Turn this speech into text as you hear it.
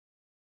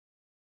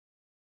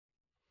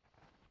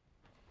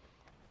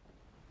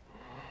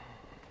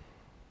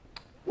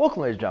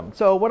Welcome, ladies and gentlemen.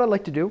 So what I'd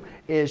like to do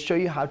is show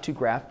you how to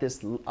graph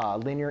this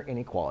linear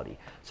inequality.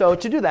 So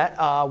to do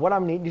that, what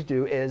I'm needing to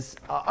do is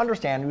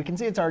understand, we can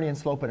see it's already in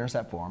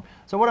slope-intercept form.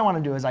 So what I want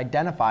to do is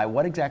identify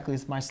what exactly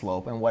is my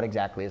slope and what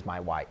exactly is my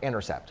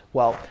y-intercept.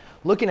 Well,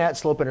 looking at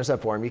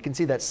slope-intercept form, you can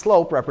see that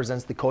slope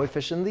represents the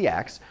coefficient of the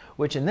x,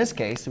 which in this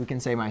case, we can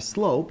say my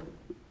slope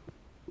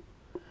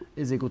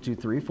is equal to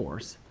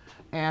 3/4,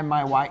 and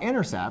my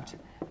y-intercept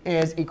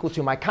is equal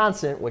to my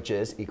constant, which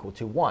is equal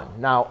to 1.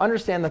 Now,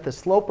 understand that the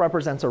slope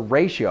represents a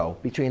ratio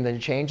between the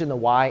change in the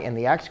y and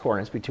the x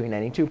coordinates between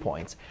any 2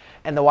 points.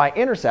 And the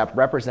y-intercept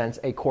represents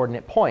a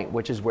coordinate point,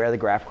 which is where the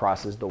graph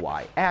crosses the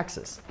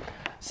y-axis.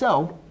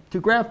 So,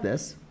 to graph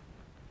this,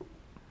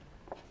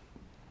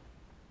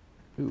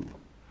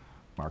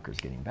 marker's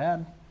getting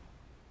bad.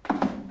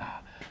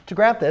 To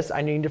graph this,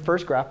 I need to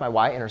first graph my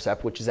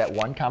y-intercept, which is at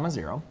 1,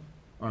 0.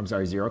 Or I'm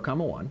sorry, 0,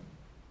 1.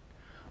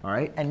 All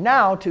right, and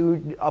now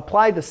to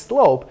apply the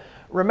slope,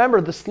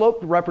 remember the slope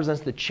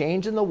represents the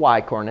change in the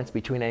y coordinates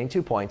between any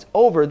 2 points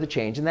over the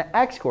change in the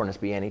x coordinates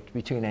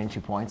between any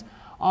 2 points,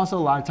 also a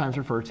lot of times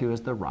referred to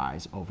as the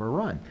rise over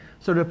run.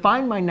 So to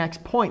find my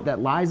next point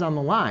that lies on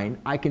the line,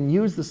 I can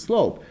use the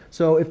slope.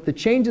 So if the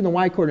change in the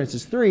y coordinates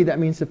is 3, that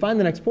means to find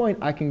the next point,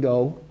 I can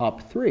go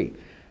up 3.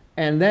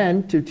 And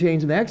then to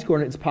change in the x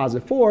coordinates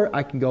positive 4,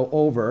 I can go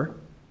over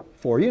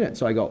 4 units.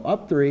 So I go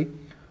up 3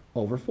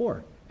 over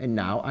 4. And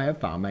now I have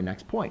found my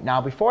next point. Now,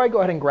 before I go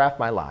ahead and graph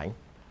my line,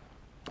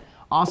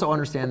 also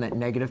understand that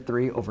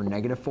 -3 over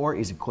 -4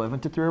 is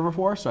equivalent to 3 over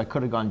 4. So I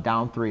could have gone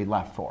down 3,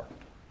 left 4.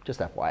 Just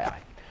FYI.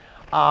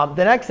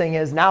 The next thing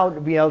is now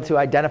to be able to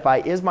identify,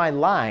 is my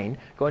line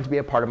going to be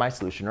a part of my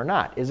solution or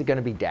not? Is it going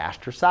to be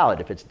dashed or solid?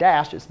 If it's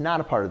dashed, it's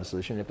not a part of the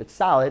solution. If it's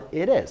solid,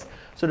 it is.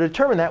 So to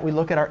determine that, we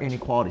look at our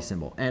inequality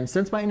symbol. And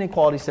since my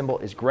inequality symbol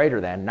is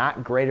greater than,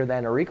 not greater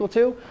than or equal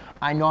to,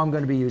 I know I'm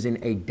going to be using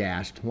a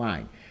dashed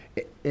line.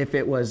 If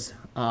it was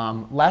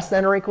less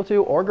than or equal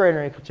to or greater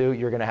than or equal to,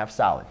 you're going to have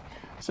solid.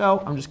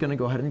 So I'm just going to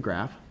go ahead and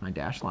graph my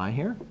dashed line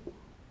here.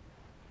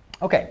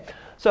 OK,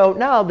 so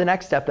now the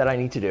next step that I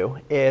need to do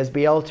is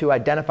be able to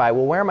identify,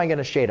 well, where am I going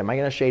to shade? Am I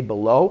going to shade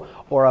below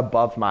or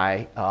above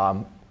my,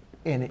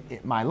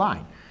 my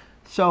line?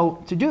 So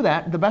to do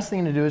that, the best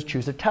thing to do is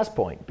choose a test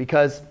point,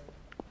 because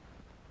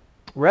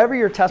wherever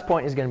your test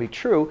point is going to be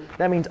true,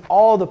 that means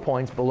all the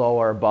points below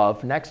or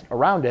above next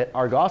around it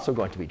are also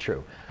going to be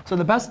true. So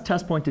the best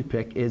test point to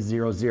pick is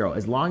 0, 0,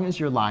 as long as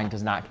your line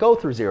does not go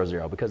through 0,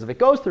 0. Because if it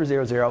goes through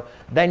 0, 0,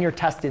 then you're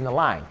testing the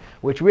line,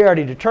 which we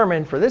already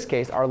determined for this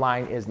case, our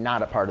line is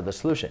not a part of the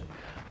solution.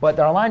 But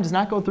our line does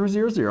not go through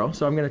 0, 0.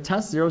 So I'm going to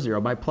test 0, 0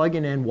 by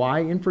plugging in y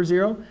in for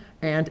 0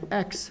 and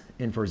x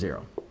in for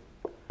 0.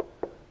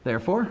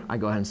 Therefore, I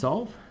go ahead and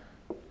solve.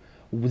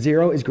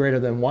 0 is greater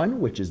than 1,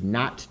 which is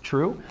not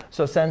true.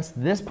 So since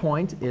this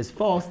point is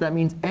false, that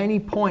means any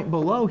point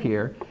below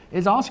here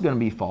is also going to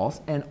be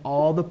false, and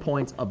all the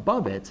points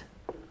above it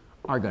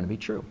are going to be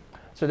true.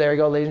 So there you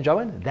go, ladies and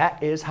gentlemen.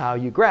 That is how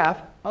you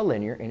graph a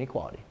linear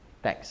inequality.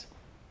 Thanks.